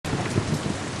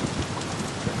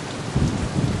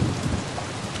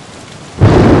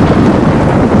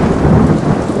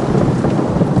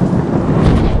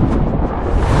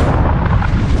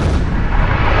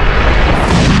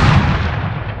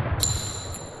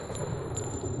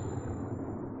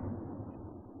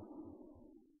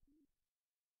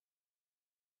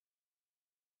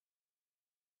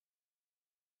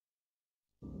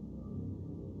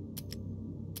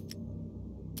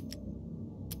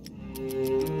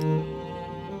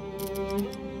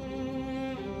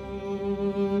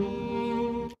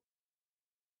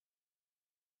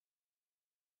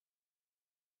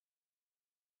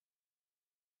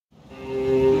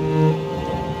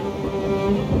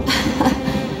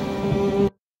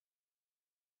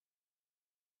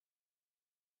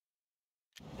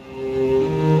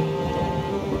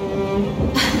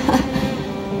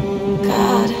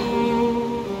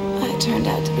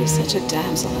such a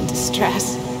damsel in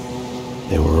distress.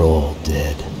 They were all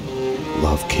dead.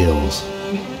 Love kills.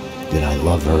 Did I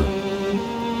love her?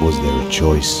 Was there a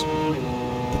choice?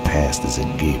 The past is a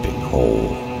gaping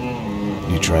hole.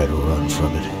 You try to run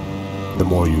from it. The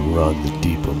more you run, the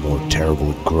deeper, more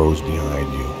terrible it grows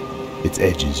behind you. Its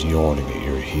edges yawning at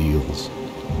your heels.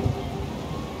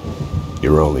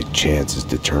 Your only chance is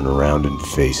to turn around and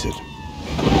face it.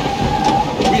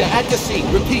 We are at the scene.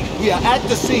 Repeat, we are at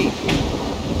the scene.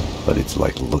 But it's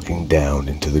like looking down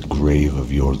into the grave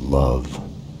of your love.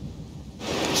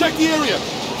 Check the area.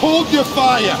 Hold your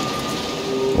fire.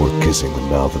 Or kissing the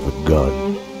mouth of a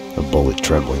gun, a bullet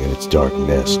trembling in its dark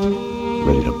nest,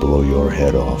 ready to blow your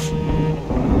head off.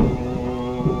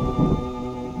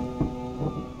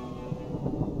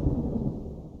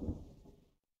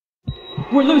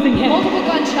 We're losing him. Multiple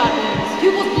gunshot wounds.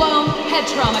 Pupils blown, head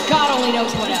trauma, God only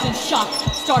knows what He's in else. shock.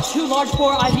 Start 2 large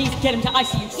bore IVs, get him to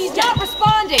ICU. He's not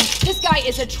responding. This guy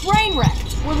is a train wreck.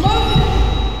 We're losing him.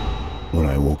 When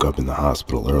I woke up in the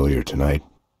hospital earlier tonight,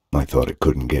 I thought it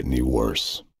couldn't get any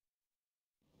worse.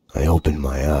 I opened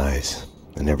my eyes,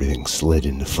 and everything slid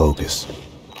into focus.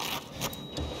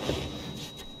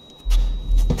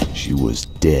 She was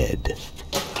dead.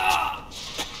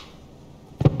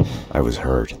 I was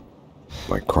hurt.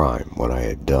 My crime, what I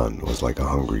had done, was like a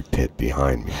hungry pit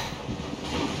behind me.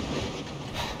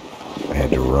 I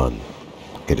had to run,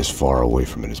 get as far away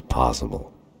from it as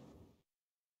possible.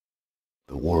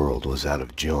 The world was out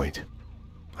of joint.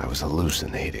 I was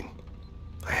hallucinating.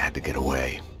 I had to get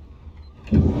away.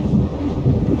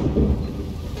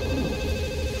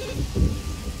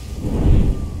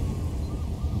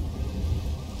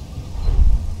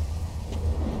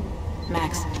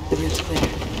 Max, the route's clear.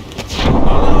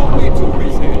 Allow me to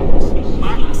present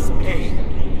Max Payne.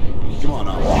 Come on,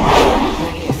 Alex.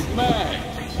 Right here.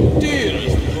 Max,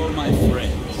 dearest of all my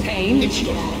friends. Payne?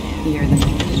 You're the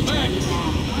man. Max,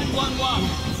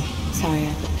 911. Sorry, I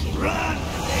broke you. Run!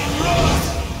 Run!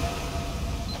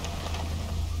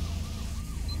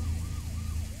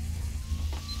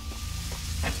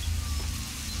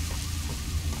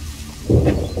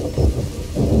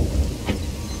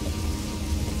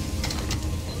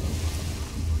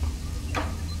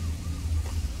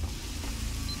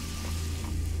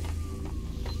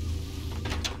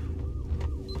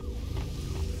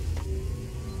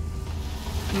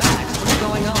 Max, what's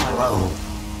going on? Hello?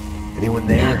 Anyone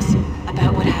there? Max,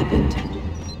 about what happened.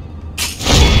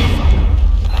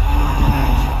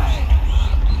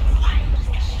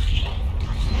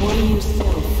 What are you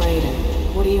still afraid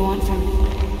of? What do you want from me?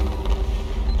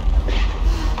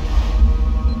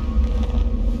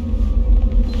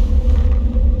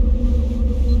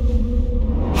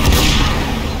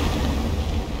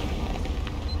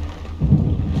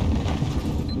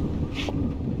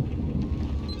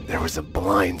 There was a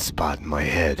blind spot in my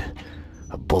head.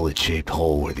 A bullet-shaped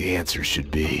hole where the answer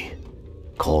should be.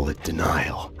 Call it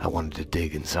denial. I wanted to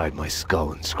dig inside my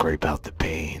skull and scrape out the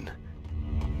pain.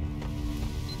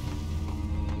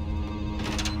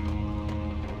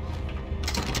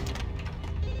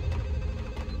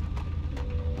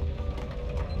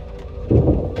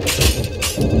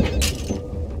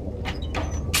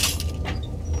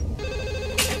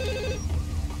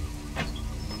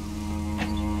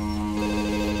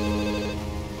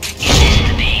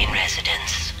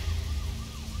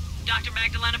 Dr.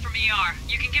 Magdalena from ER.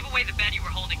 You can give away the bed you were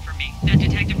holding for me. That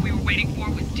detective we were waiting for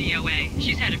was DOA.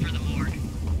 She's headed for the morgue.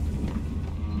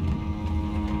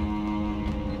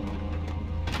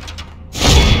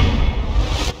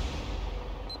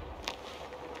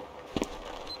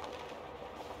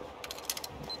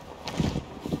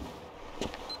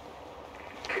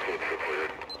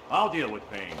 I'll deal with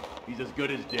Payne. He's as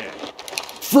good as dead.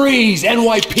 Freeze,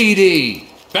 NYPD!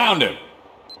 Found him.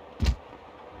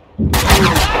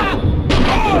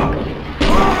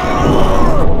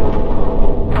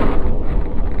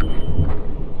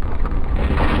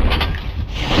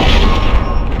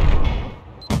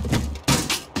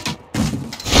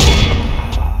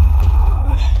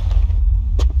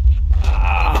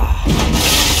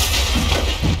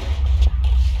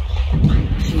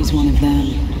 She's one of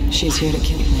them. She's here to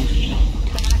kill me.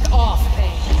 Back off,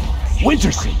 Payne.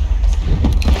 Winterson!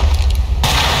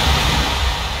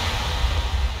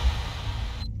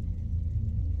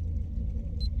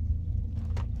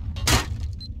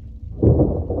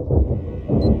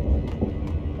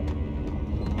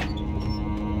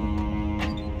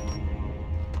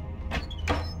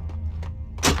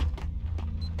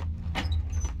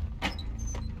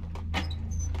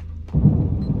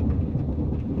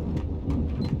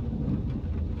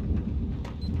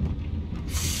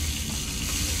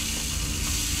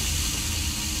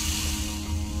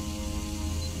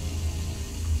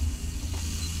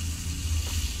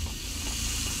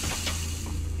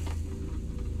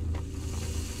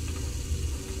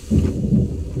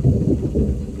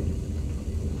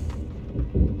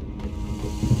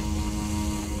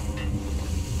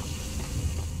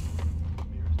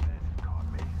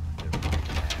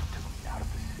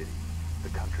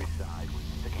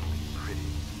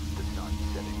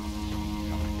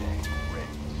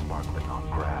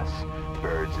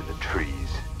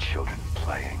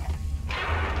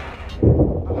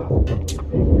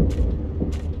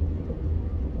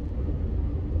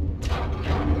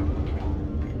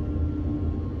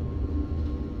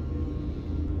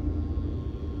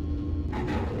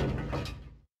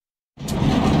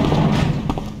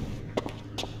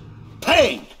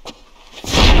 Payne!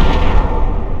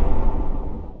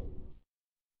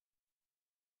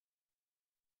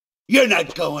 You're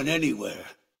not going anywhere.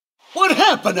 What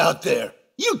happened out there?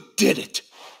 You did it.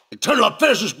 Internal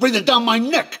affairs was breathing down my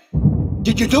neck.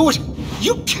 Did you do it?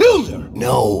 You killed her.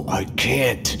 No, I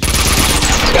can't.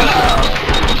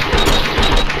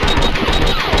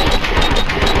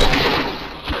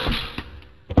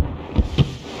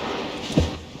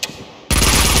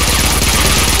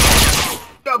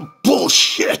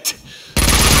 Bullshit.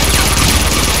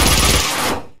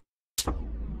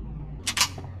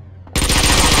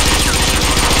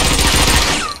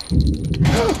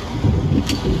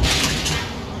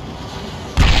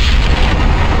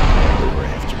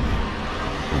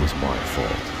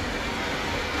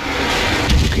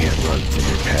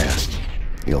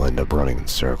 You'll end up running in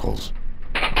circles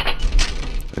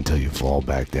until you fall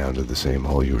back down to the same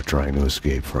hole you were trying to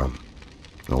escape from,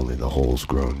 only the hole's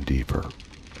grown deeper.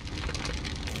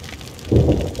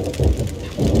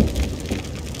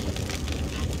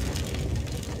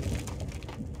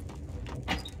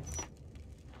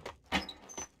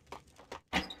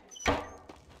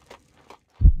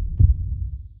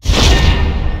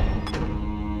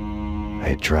 I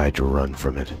had tried to run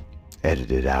from it,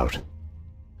 edited out.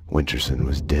 Winterson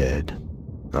was dead.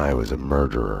 I was a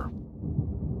murderer.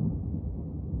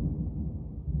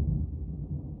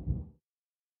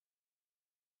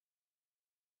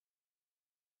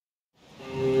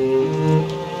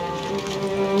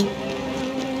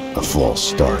 A false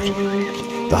start.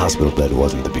 The hospital bed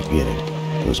wasn't the beginning.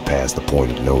 It was past the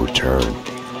point of no return.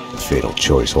 A fatal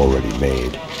choice already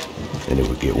made, and it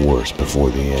would get worse before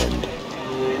the end.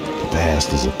 The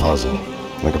past is a puzzle,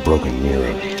 like a broken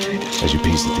mirror. As you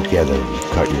piece it together and you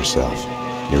cut yourself,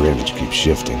 your image keeps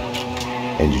shifting,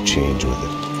 and you change with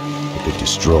it. It could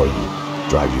destroy you,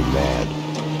 drive you mad.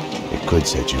 It could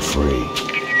set you free.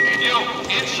 You,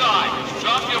 inside.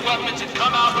 Drop your weapons and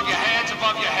come out with your hands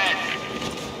above your head.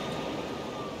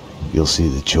 You'll see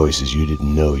the choices you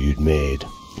didn't know you'd made,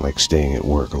 like staying at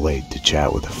work late to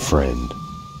chat with a friend,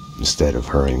 instead of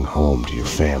hurrying home to your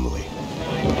family.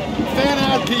 Fan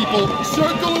out, people!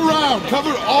 Circle around!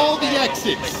 Cover all the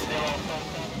exits!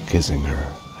 Kissing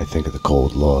her, I think of the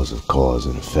cold laws of cause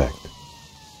and effect.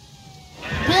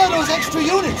 Where are those extra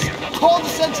units? Call the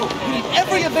Central! We need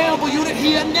every available unit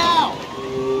here now!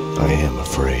 I am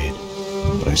afraid,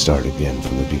 but I start again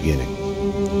from the beginning.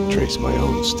 Trace my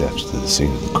own steps to the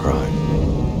scene of the crime.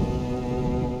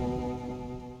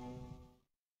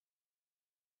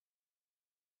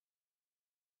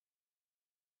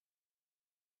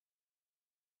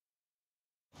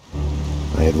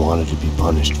 I had wanted to be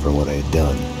punished for what I had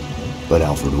done, but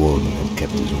Alfred Woden had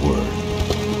kept his word.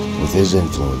 With his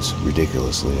influence,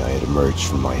 ridiculously, I had emerged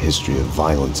from my history of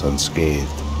violence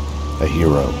unscathed. A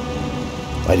hero.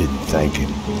 I didn't thank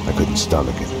him. I couldn't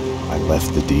stomach it. I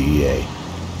left the DEA.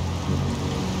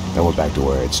 I went back to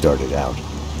where I had started out.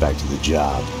 Back to the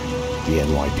job. The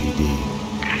NYPD.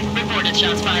 Reported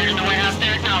shots fired in the warehouse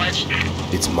there, acknowledged.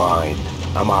 It's mine.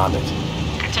 I'm on it.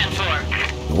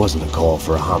 10-4. It wasn't a call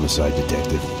for a homicide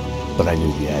detective, but I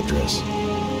knew the address.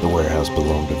 The warehouse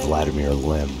belonged to Vladimir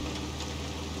Lem.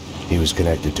 He was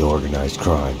connected to organized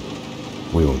crime.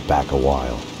 We went back a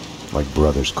while, like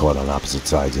brothers caught on opposite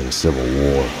sides in a civil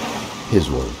war. His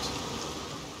words.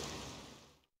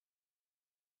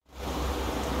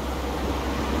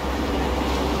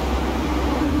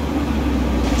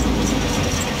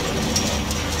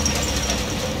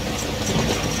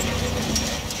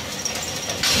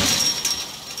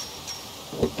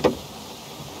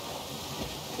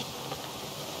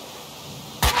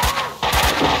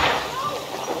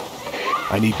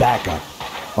 I need backup.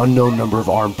 Unknown number of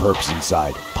armed perps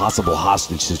inside. Possible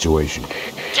hostage situation.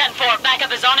 10-4,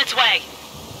 backup is on its way.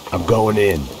 I'm going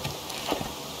in.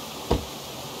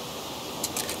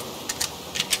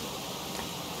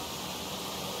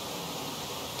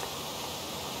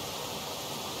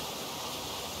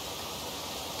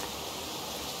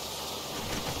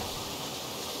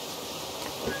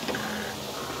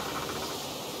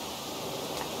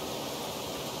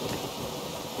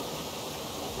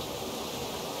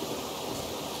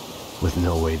 With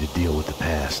no way to deal with the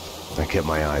past, I kept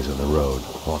my eyes on the road,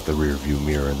 off the rearview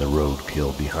mirror and the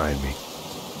roadkill behind me.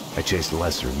 I chased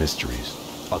lesser mysteries,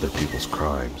 other people's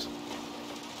crimes.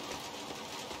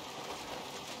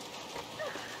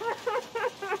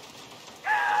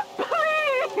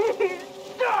 Please!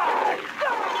 Stop!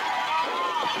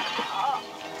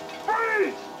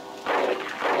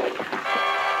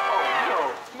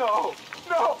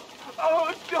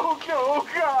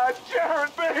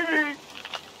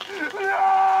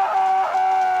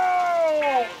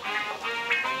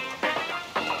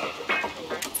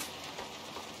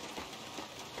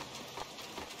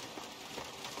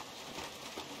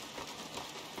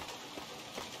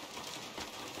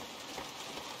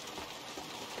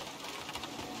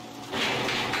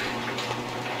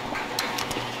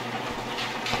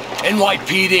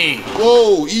 NYPD!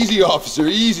 Whoa, easy, officer,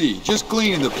 easy. Just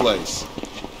cleaning the place.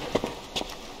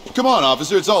 Come on,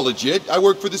 officer, it's all legit. I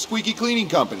work for the Squeaky Cleaning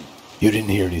Company. You didn't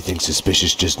hear anything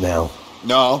suspicious just now?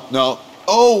 No.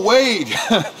 Oh, wait!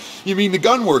 You mean the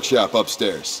gun workshop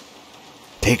upstairs?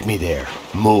 Take me there.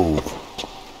 Move.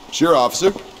 Sure,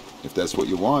 officer. If that's what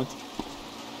you want.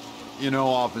 You know,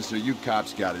 officer, you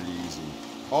cops got it easy.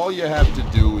 All you have to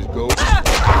do is go...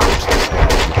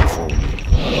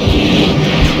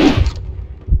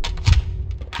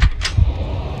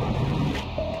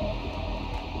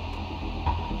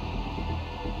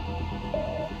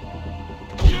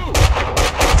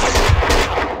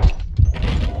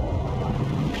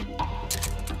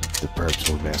 The perps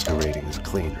were masquerading as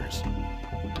cleaners.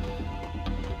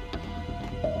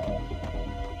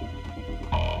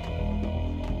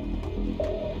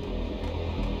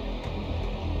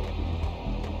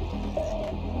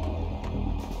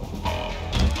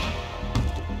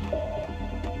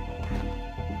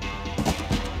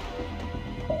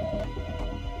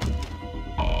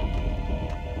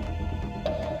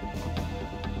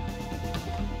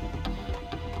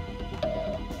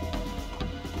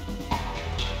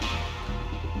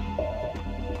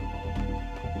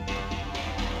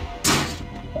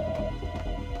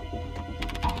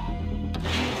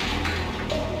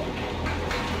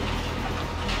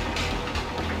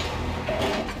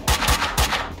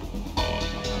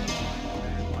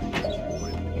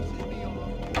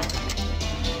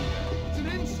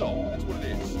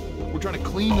 Trying to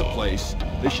clean the place.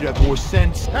 They should have more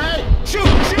sense. Hey! Shoot!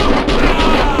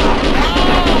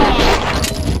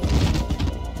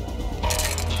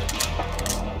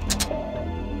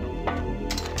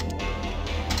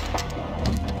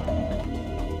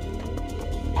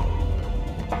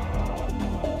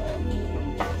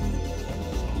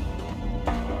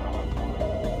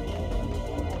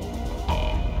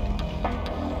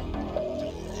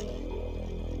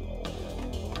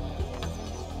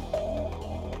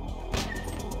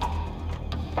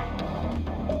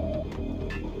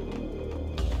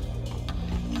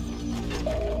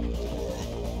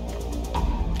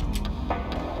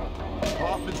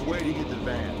 Waiting in the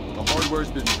van. The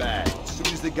hardware's been bagged. As soon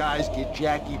as the guys get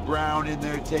Jackie Brown in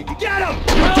there, take it. Get him!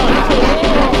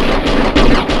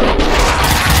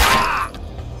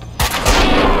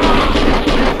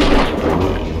 The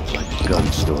room looked like gun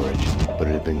storage, but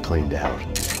it had been cleaned out.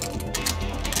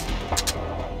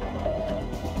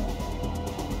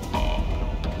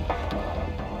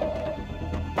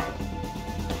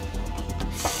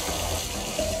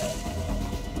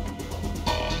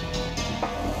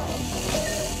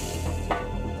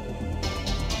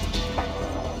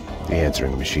 The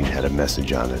answering machine had a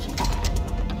message on it.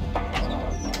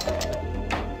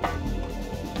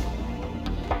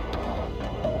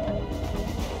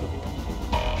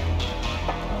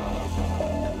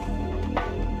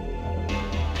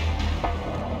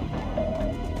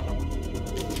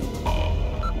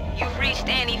 You've reached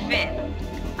Annie Finn.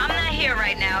 I'm not here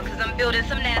right now because I'm building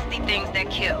some nasty things that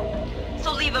kill.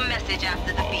 So leave a message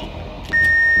after the beep.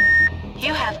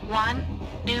 You have one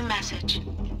new message.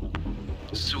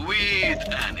 Sweet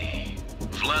Annie,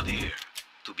 Vlad here,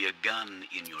 to be a gun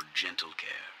in your gentle care.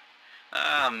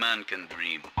 Ah, man can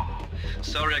dream.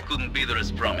 Sorry I couldn't be there as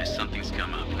promised. Something's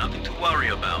come up. Nothing to worry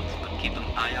about, but keep an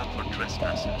eye out for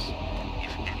trespassers.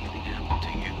 If anything happened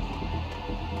to you,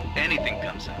 anything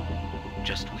comes up,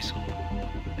 just whistle,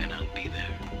 and I'll be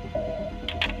there.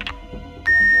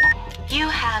 You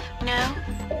have no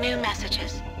new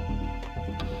messages.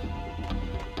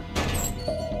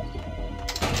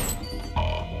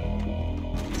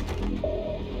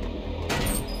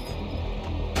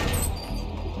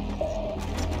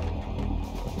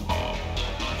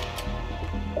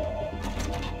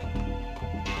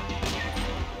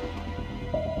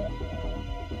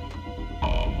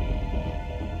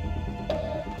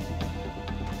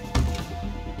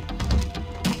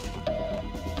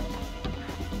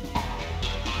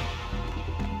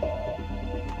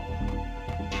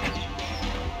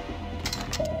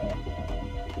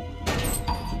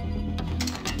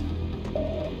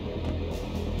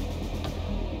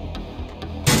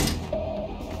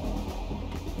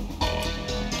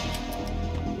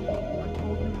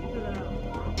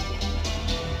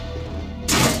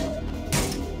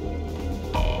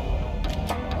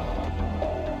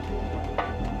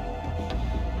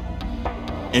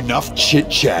 Enough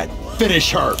chit-chat.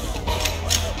 Finish her.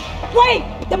 Wait!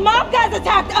 The mob guys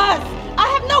attacked us! I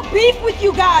have no beef with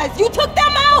you guys! You took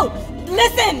them out!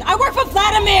 Listen, I work for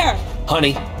Vladimir!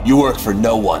 Honey, you work for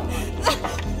no one.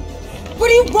 What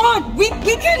do you want? We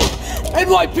can...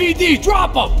 NYPD,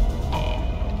 drop them!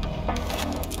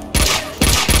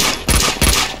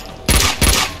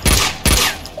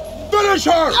 Finish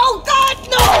her! Oh, God,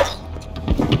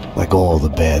 no! Like all the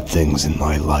bad things in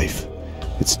my life,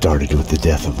 it started with the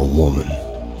death of a woman.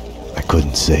 I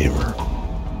couldn't save her.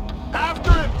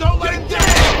 After him! Don't let him down!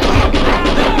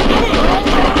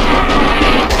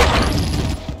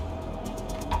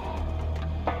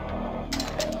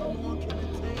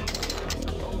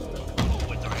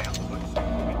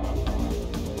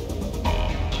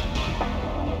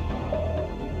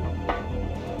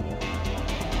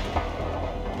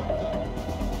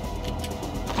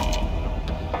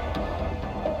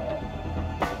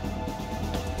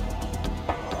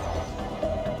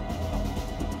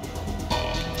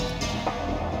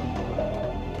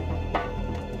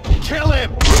 Kill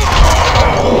him!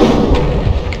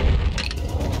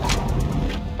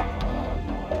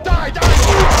 Die, die!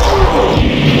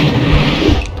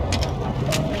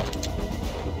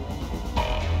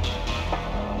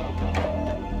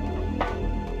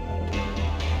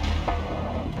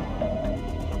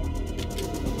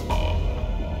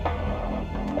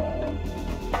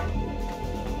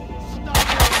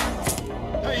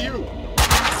 Hey, you!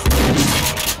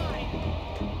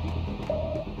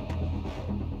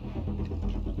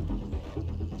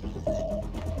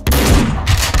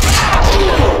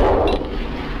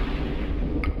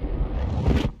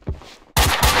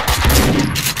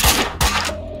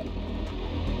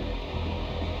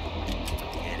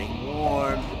 Getting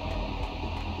warm.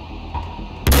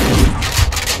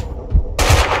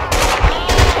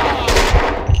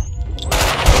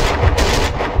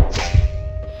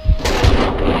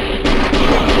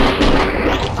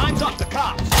 Time's up, the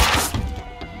cops!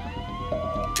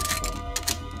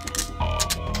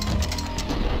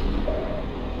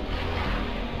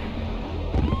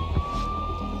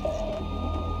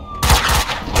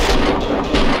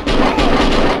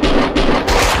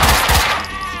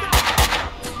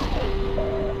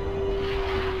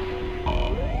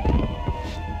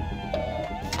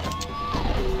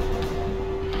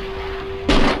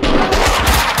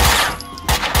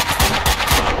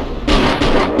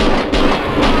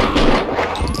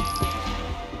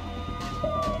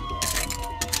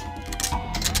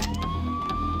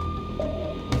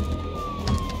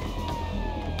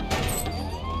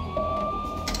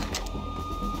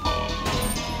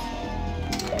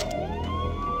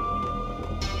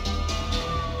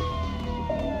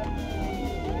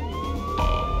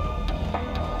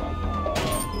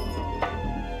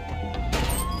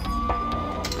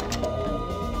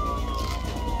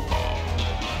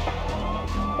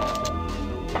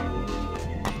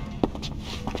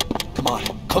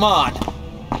 Come on!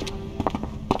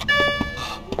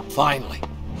 Finally.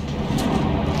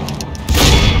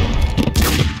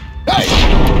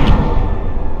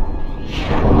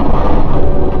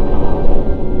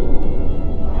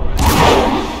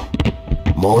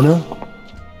 Mona?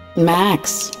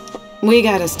 Max, we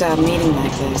gotta stop meeting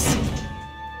like this.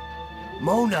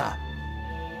 Mona!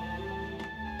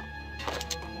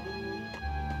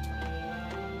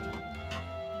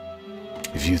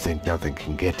 If you think nothing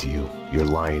can get to you, you're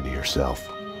lying to yourself.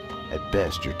 At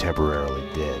best, you're temporarily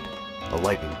dead. A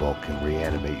lightning bolt can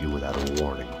reanimate you without a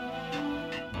warning.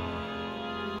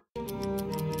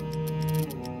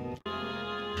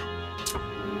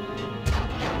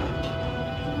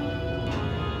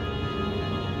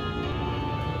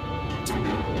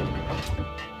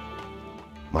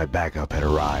 My backup had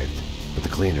arrived, but the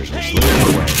cleaners were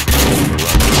slipping away.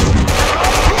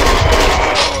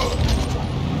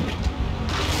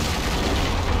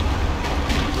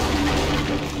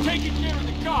 Taking care of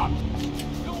the cops!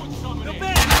 Doing something in.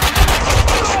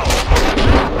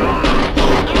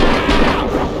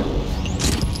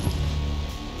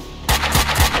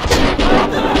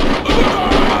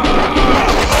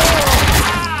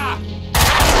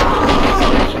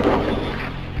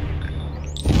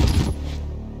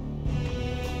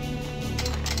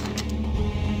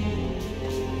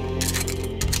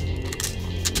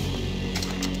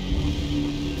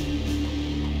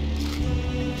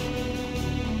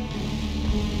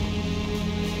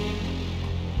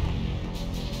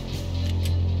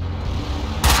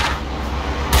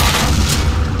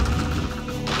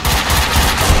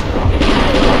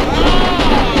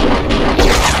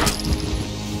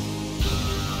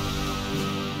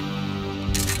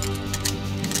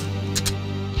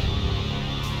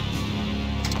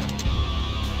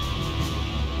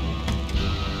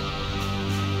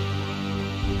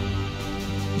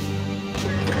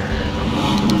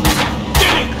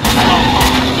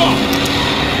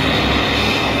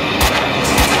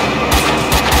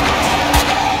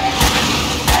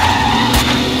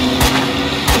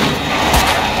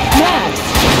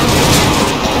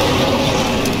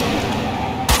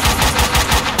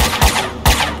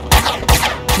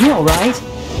 all right?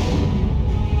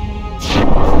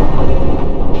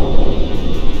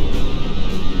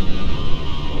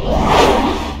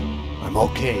 I'm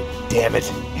okay, damn it.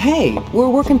 Hey, we're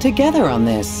working together on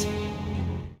this.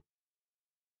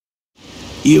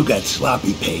 You got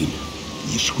sloppy, Payne.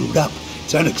 You screwed up.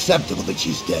 It's unacceptable that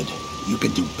she's dead. You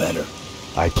can do better.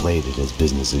 I played it as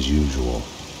business as usual.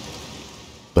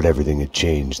 But everything had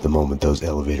changed the moment those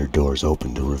elevator doors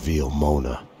opened to reveal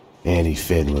Mona. Annie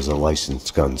Finn was a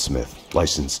licensed gunsmith,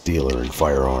 licensed dealer in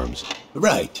firearms.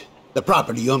 Right. The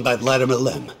property owned by Vladimir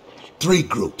Lem. 3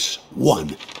 groups. 1,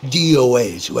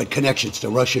 DOAs who had connections to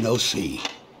Russian OC.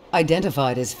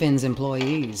 Identified as Finn's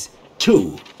employees.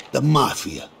 2, the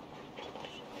Mafia.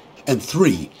 And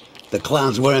 3, the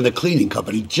clowns wearing the cleaning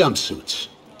company jumpsuits.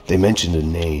 They mentioned a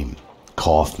name.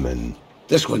 Kaufman.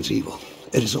 This one's evil.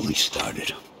 It has only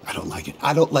started. I don't like it.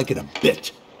 I don't like it a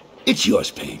bit. It's yours,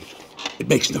 Payne. It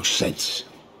makes no sense.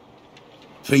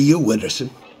 For you, Winterson,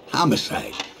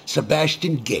 homicide.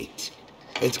 Sebastian Gate.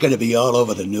 It's gonna be all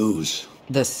over the news.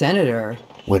 The senator?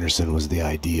 Winterson was the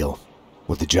ideal.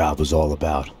 What the job was all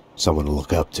about. Someone to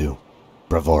look up to.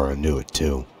 Bravura knew it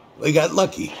too. We got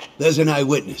lucky. There's an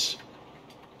eyewitness.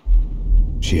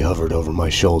 She hovered over my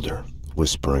shoulder,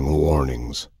 whispering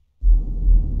warnings.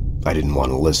 I didn't want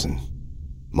to listen.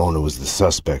 Mona was the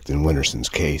suspect in Winterson's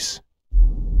case.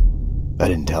 I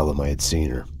didn't tell them I had seen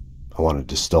her. I wanted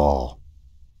to stall.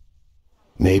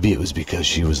 Maybe it was because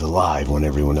she was alive when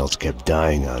everyone else kept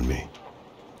dying on me.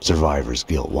 Survivor's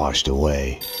guilt washed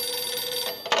away.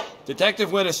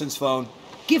 Detective Winterson's phone.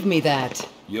 Give me that.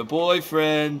 Your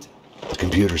boyfriend. The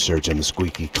computer search on the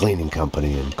squeaky cleaning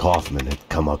company and Kaufman had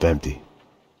come up empty.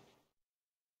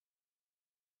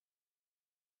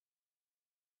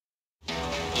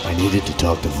 I needed to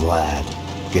talk to Vlad,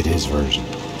 get his version.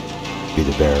 Be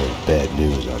the bearer of bad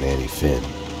news on Annie Finn.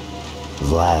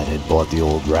 Vlad had bought the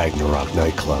old Ragnarok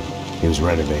nightclub. He was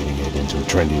renovating it into a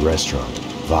trendy restaurant,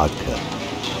 Vodka.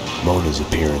 Mona's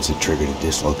appearance had triggered a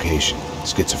dislocation,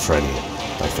 schizophrenia.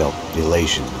 I felt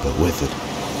elation, but with it,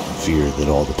 fear that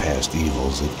all the past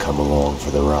evils had come along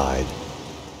for the ride.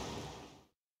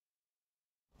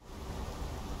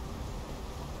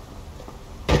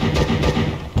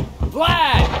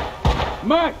 Vlad!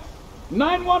 Max!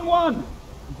 911!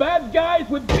 Bad guys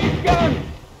with big guns!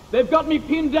 They've got me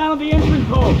pinned down at the entrance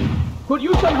hall! Could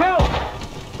use some help!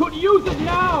 Could use it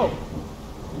now!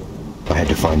 I had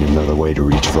to find another way to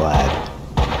reach Vlad.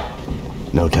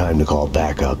 No time to call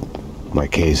backup. My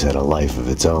case had a life of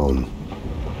its own.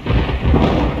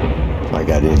 I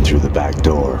got in through the back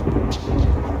door.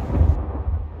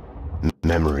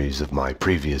 Memories of my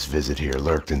previous visit here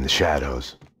lurked in the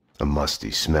shadows. A musty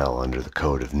smell under the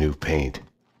coat of new paint.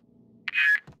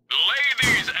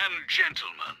 Ladies and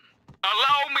gentlemen,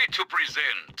 allow me to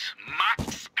present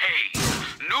Max Payne,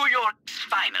 New York's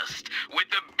finest, with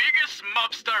the biggest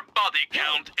mobster body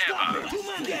count ever.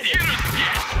 Here's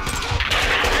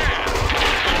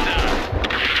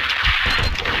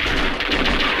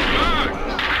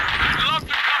I'd love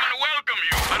to come and welcome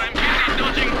you, but I'm busy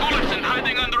dodging bullets and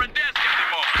hiding under a desk at the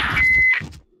moment.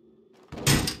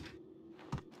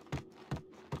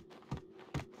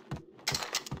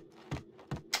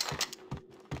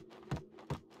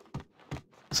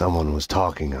 Someone was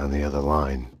talking on the other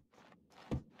line.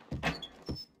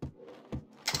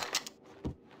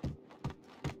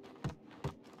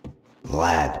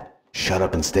 Vlad, shut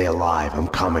up and stay alive. I'm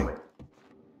coming.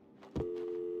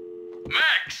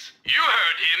 Max, you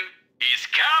heard him. He's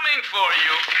coming for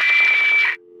you.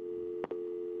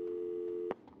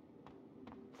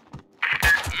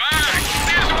 Max,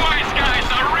 these wise guys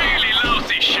are really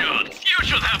lousy shots. You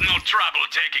should have no trouble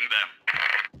taking them.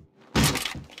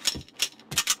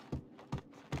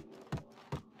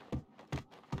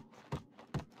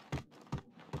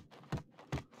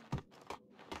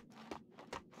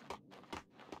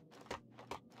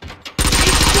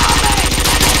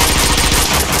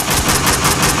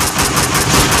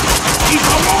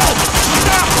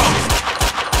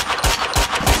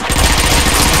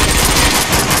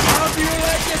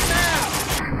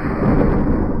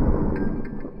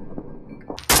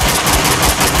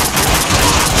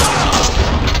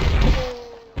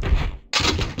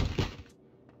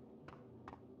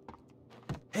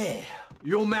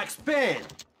 You're Max Payne.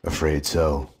 Afraid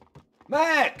so.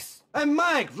 Max! I'm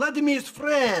Mike, Vladimir's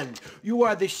friend. You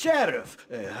are the sheriff.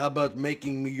 How about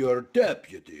making me your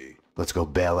deputy? Let's go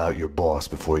bail out your boss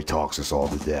before he talks us all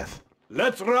to death.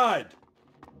 Let's ride!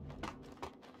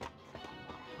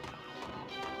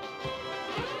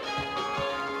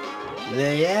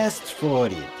 They asked for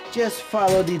it. Just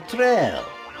follow the trail.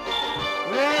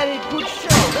 Very good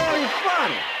show, very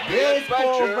funny. The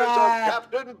Adventures of Bat.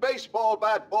 Captain Baseball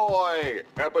Bat Boy,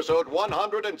 episode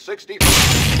 160.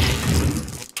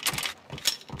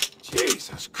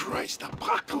 Jesus Christ,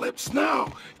 apocalypse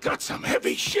now. Got some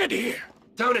heavy shit here.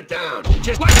 Tone it down.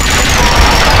 Just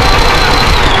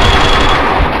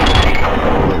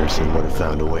Witterson would have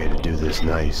found a way to do this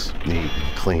nice, neat,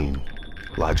 and clean.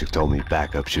 Logic told me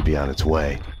backup should be on its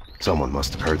way. Someone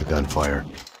must have heard the gunfire.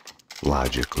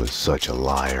 Logic was such a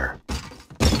liar.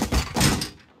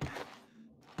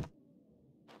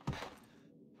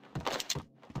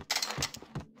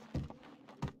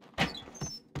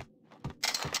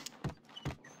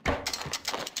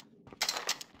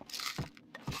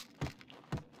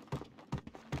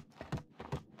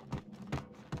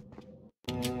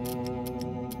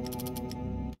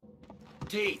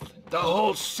 teeth. The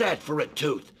whole set for a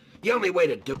tooth. The only way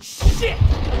to do... Shit!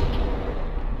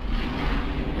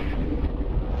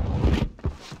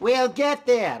 We'll get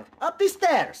there. Up the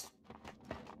stairs.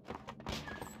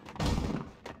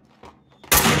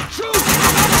 Shoot!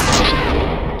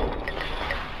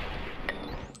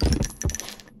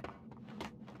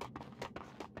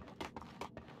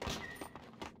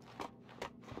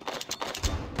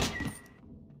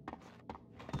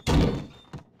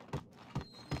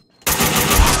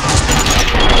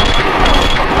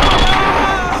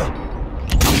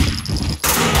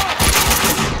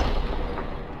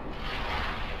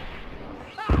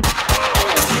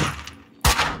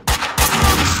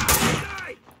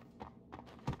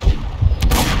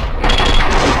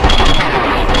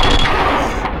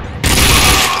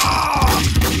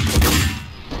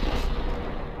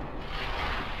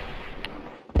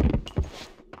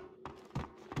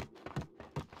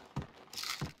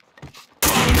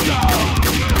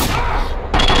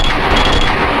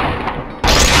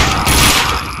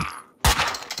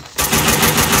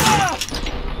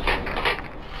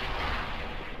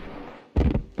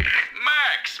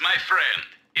 My friend,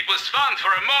 it was fun for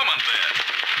a moment there.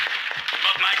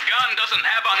 But my gun doesn't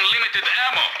have unlimited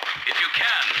ammo. If you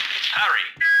can,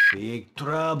 hurry. Big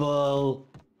trouble.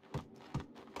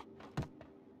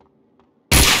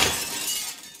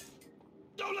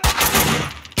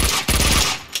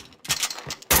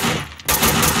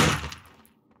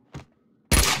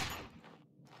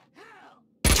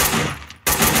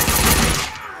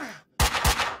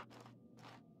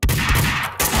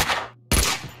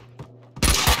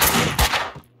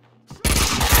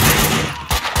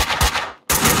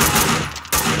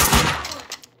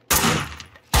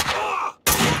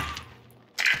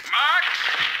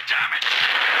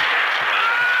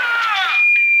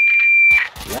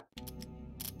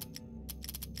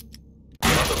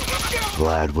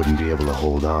 Vlad wouldn't be able to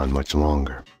hold on much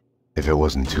longer, if it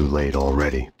wasn't too late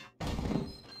already.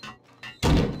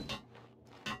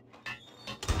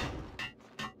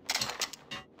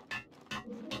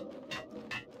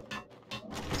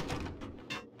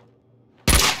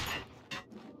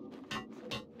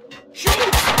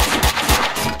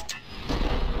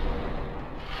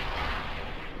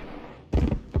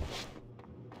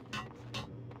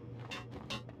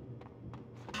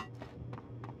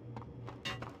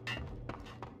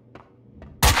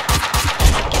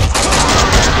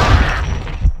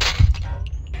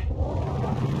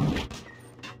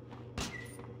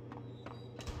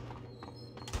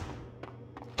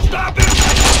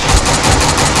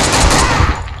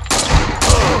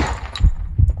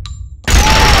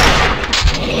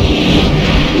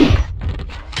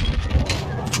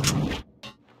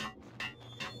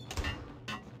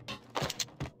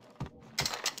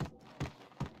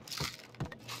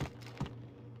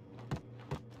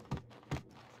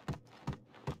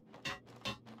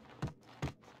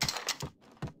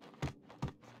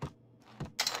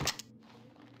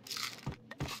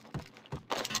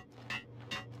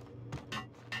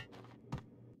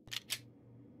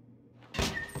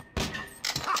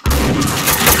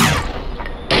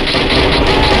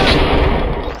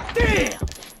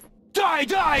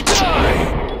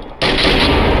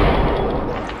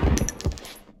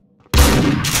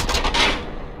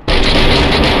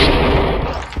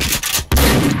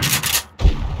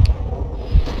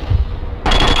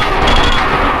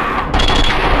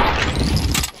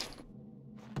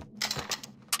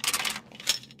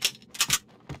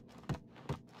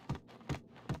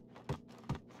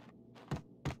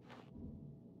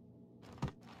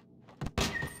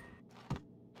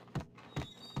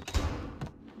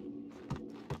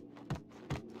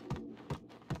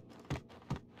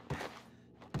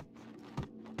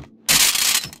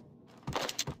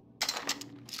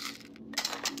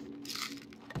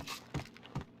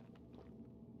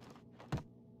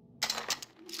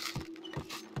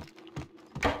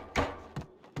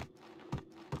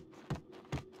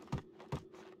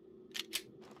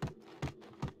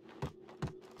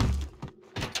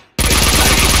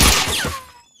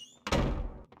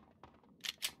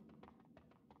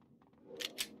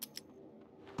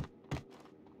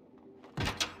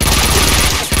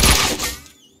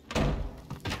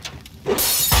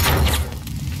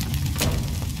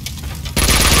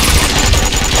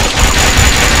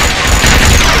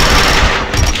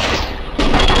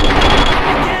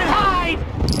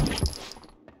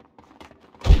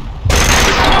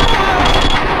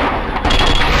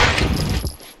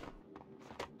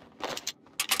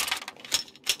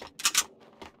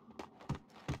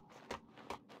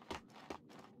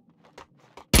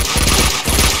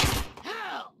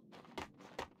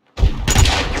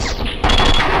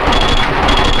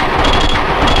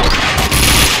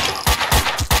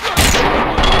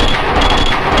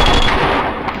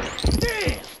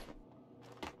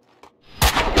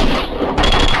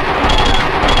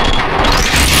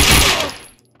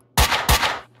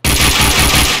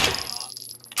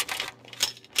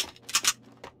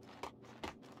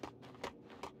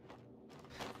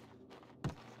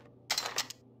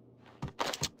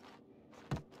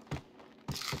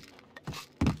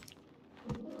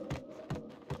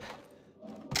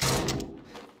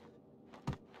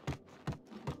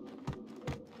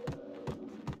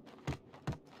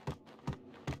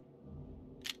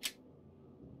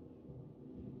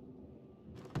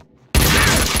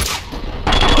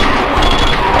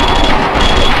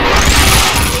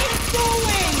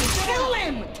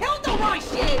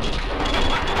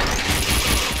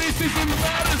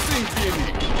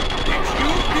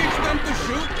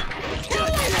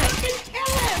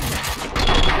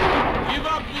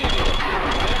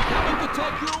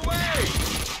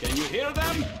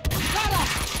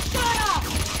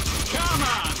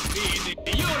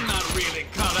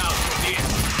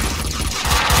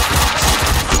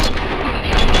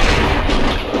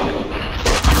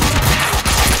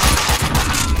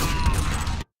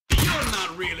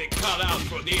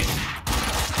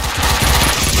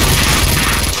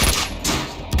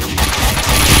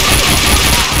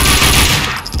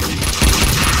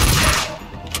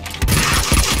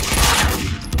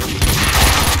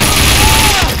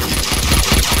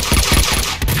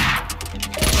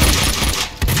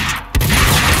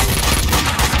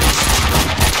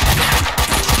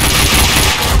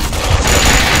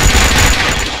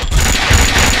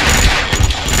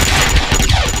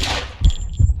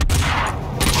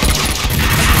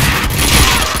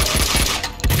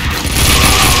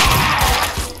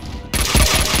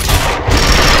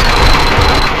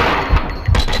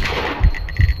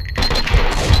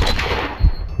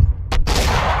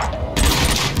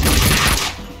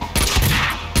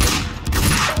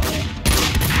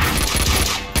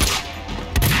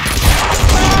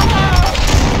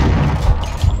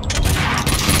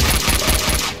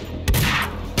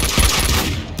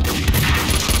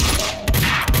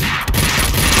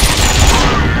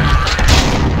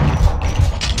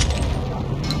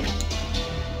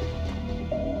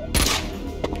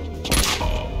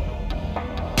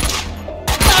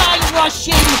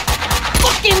 Russian!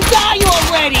 Fucking die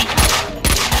already!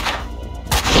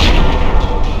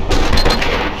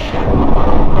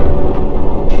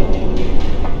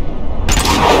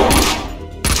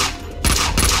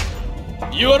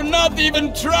 You're not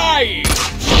even trying!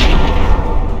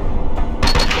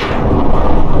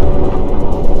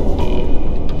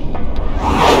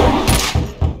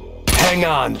 Hang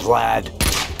on, Vlad.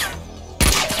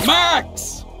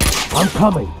 Max! I'm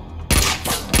coming.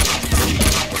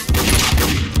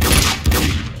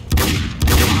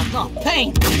 Oh, no,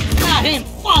 Payne! Not him!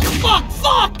 Fuck, fuck,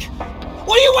 fuck!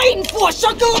 What are you waiting for?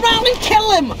 Circle around and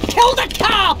kill him! Kill the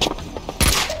cop!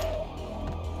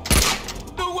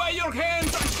 The way your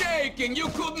hands are shaking, you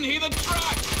couldn't hit a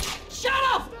track! Shut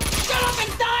up! Shut up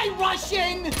and die,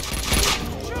 Russian!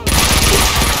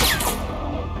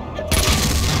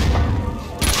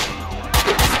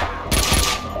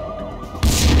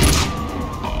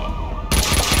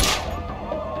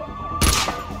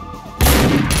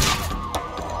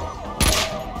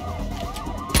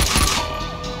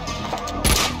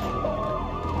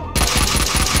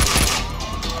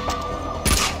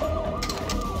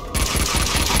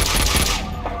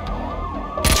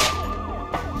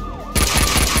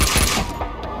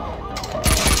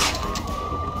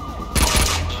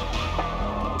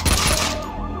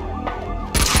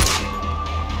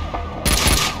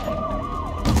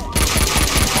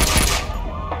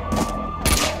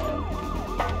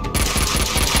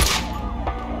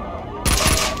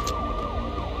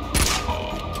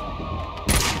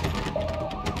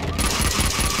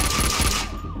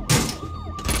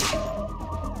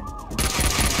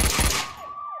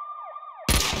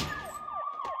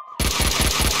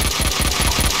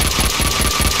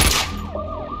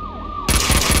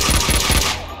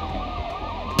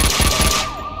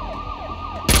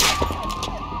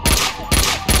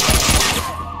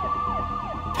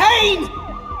 Payne!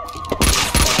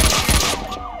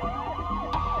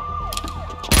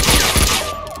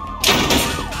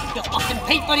 You fucking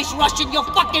pay for this, Russian, you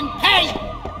fucking pay!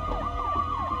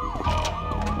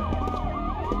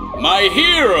 My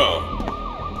hero!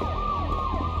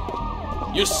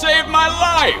 You saved my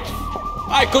life!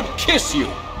 I could kiss you!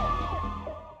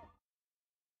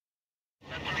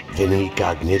 Vinny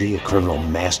Gognitti, a criminal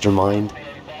mastermind?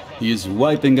 He is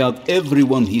wiping out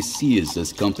everyone he sees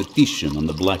as competition on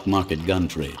the black market gun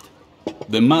trade.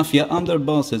 The mafia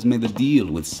underboss has made a deal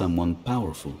with someone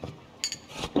powerful.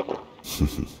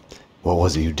 What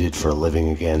was it you did for a living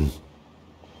again?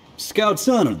 Scout's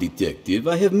honor, detective.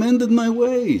 I have mended my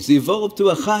ways, evolved to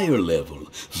a higher level.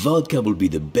 Vodka will be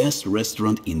the best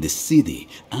restaurant in the city.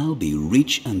 I'll be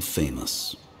rich and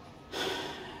famous.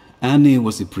 Annie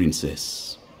was a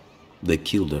princess. They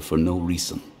killed her for no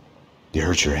reason. You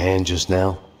hurt your hand just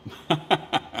now?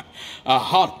 A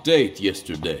hot date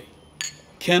yesterday.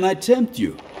 Can I tempt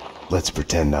you? Let's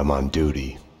pretend I'm on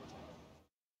duty.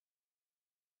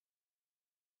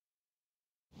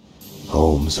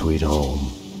 Home, sweet home.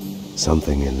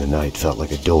 Something in the night felt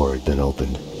like a door had been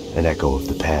opened. An echo of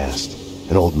the past.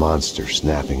 An old monster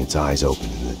snapping its eyes open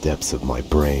in the depths of my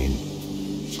brain.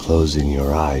 Closing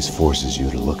your eyes forces you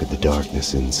to look at the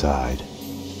darkness inside.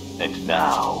 And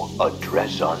now,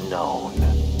 address unknown.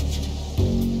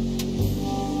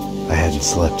 I hadn't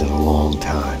slept in a long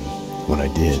time. When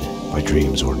I did, my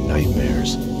dreams were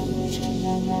nightmares.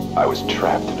 I was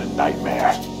trapped in a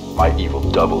nightmare. My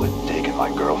evil double had taken my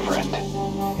girlfriend.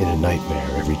 In a nightmare,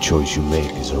 every choice you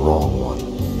make is a wrong one.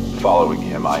 Following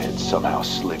him, I had somehow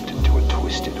slipped into a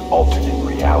twisted, alternate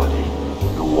reality.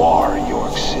 Noir,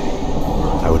 York City.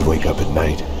 I would wake up at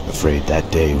night, afraid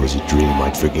that day was a dream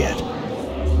I'd forget.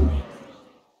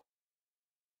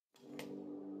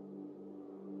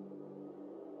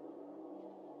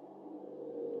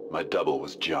 My double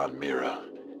was John Mira.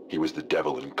 He was the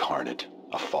devil incarnate,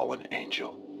 a fallen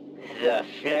angel. The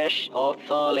flesh of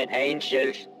fallen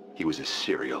angels. He was a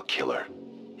serial killer.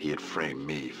 He had framed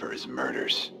me for his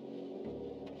murders.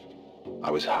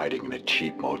 I was hiding in a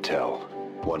cheap motel.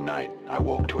 One night, I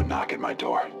woke to a knock at my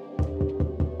door.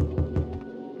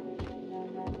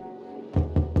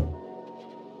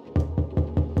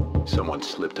 Someone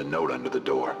slipped a note under the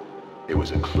door. It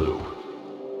was a clue.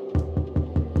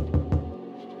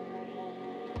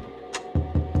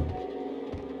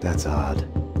 That's odd.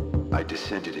 I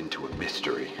descended into a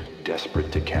mystery,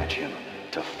 desperate to catch him,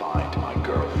 to find my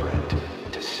girlfriend,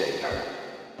 to save her.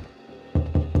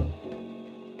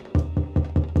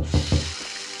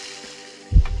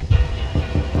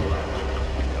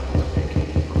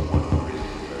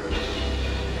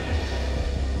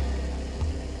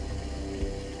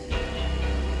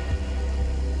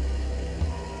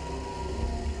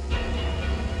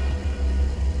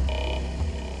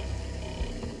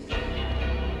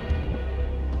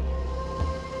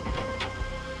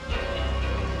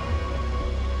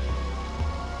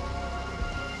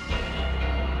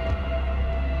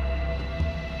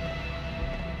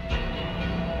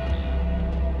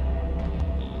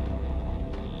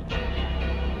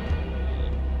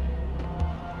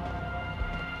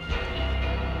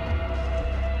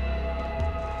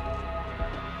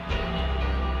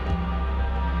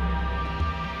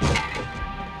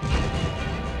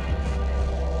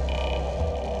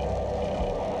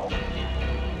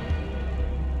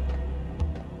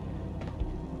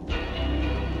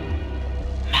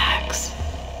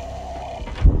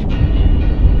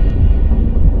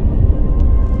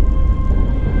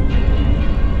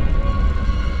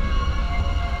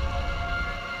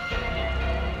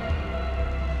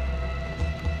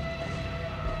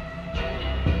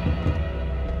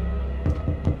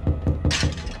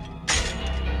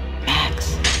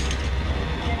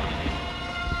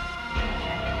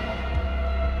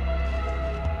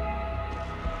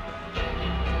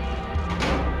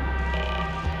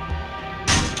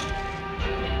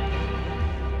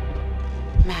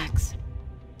 Max,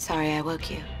 sorry I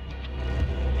woke you.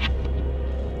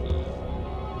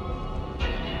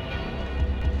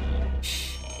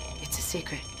 Shh. It's a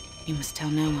secret. You must tell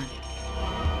no one.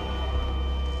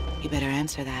 You better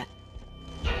answer that.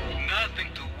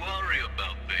 Nothing to worry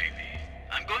about, baby.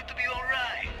 I'm going to be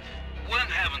alright. When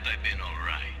haven't I been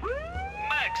alright?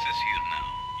 Max is here now.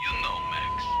 You know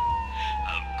Max.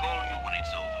 I'll call you when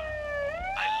it's over.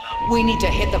 I love you. We need to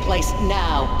hit the place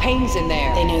now. Payne's in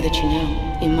there. They know that you know.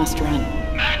 You must run.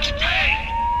 Max Payne!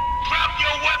 Drop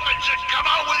your weapons and come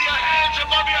out with your hands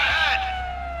above your head!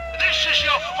 This is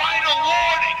your final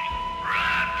warning!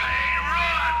 Run, Payne,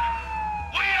 run!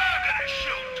 We are gonna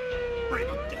shoot! Bring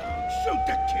him down. Shoot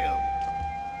to kill.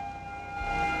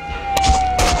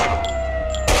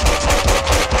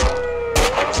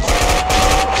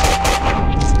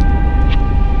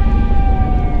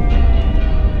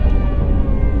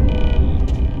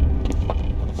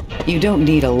 You don't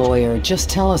need a lawyer. Just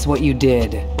tell us what you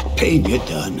did. Payne, you're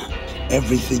done.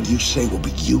 Everything you say will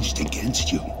be used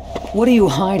against you. What are you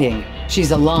hiding?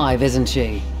 She's alive, isn't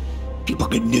she? People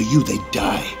get near you, they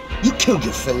die. You killed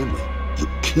your family. You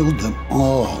killed them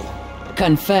all.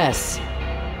 Confess.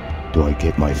 Do I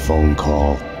get my phone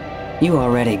call? You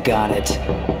already got it.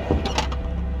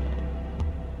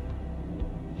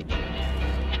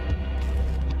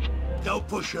 Don't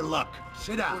push your luck.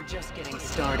 Sit down. We're just getting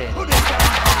started. Put it down.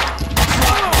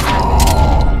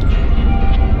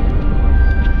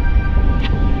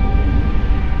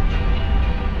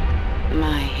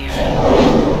 My hero.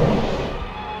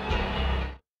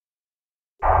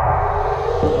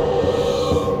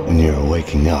 When you're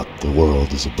waking up, the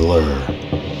world is a blur.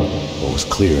 What was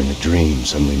clear in a dream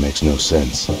suddenly makes no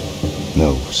sense.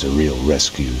 No surreal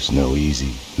rescues, no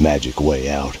easy, magic way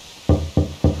out.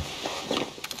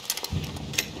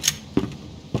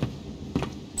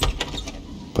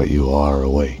 But you are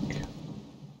awake.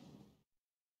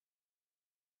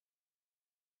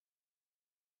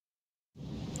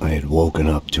 I had woken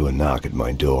up to a knock at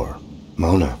my door.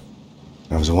 Mona,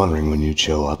 I was wondering when you'd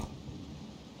show up.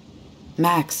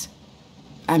 Max,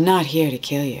 I'm not here to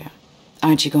kill you.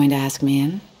 Aren't you going to ask me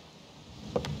in?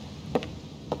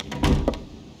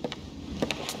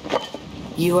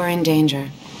 You are in danger.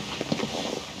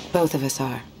 Both of us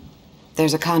are.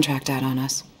 There's a contract out on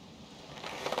us.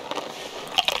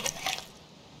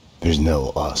 There's no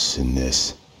us in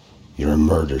this. You're a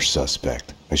murder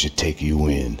suspect. I should take you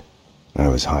in. I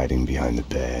was hiding behind the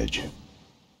badge.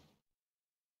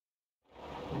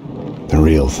 The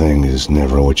real thing is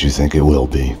never what you think it will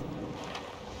be.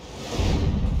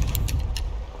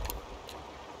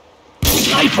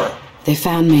 Sniper! They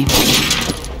found me.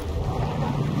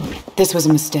 This was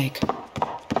a mistake.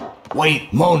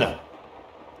 Wait, Mona!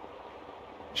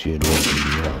 She had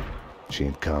woken me up. She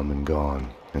had come and gone,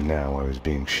 and now I was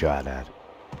being shot at.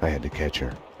 I had to catch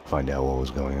her, find out what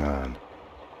was going on.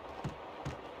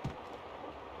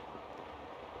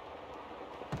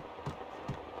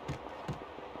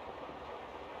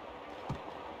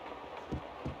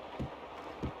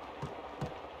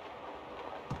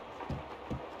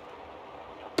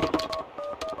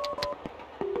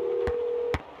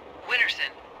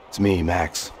 It's me,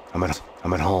 Max. I'm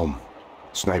at home.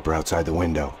 Sniper outside the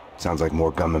window. Sounds like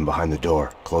more gunmen behind the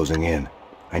door, closing in.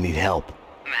 I need help.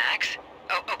 Max?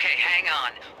 Oh, okay, hang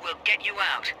on. We'll get you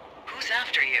out. Who's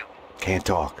after you? Can't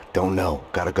talk. Don't know.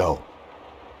 Gotta go.